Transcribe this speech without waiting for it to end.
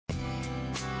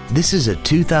This is a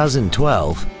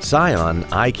 2012 Scion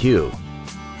IQ.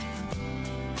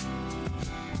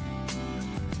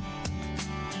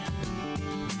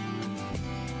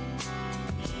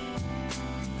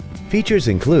 Features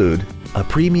include a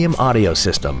premium audio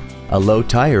system, a low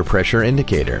tire pressure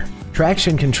indicator,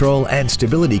 traction control and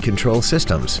stability control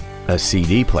systems, a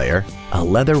CD player, a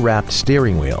leather-wrapped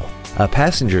steering wheel, a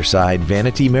passenger side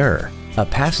vanity mirror, a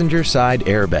passenger side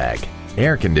airbag,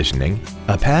 air conditioning,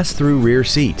 a pass-through rear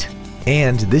seat,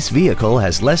 and this vehicle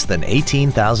has less than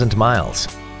 18,000 miles.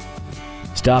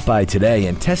 Stop by today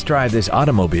and test drive this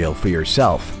automobile for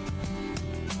yourself.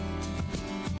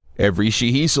 Every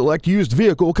Sheehy Select used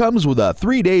vehicle comes with a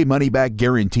 3-day money-back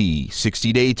guarantee,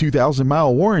 60-day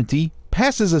 2,000-mile warranty,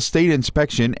 passes a state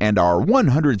inspection and our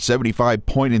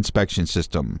 175-point inspection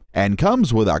system, and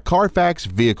comes with a Carfax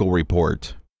vehicle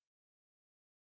report.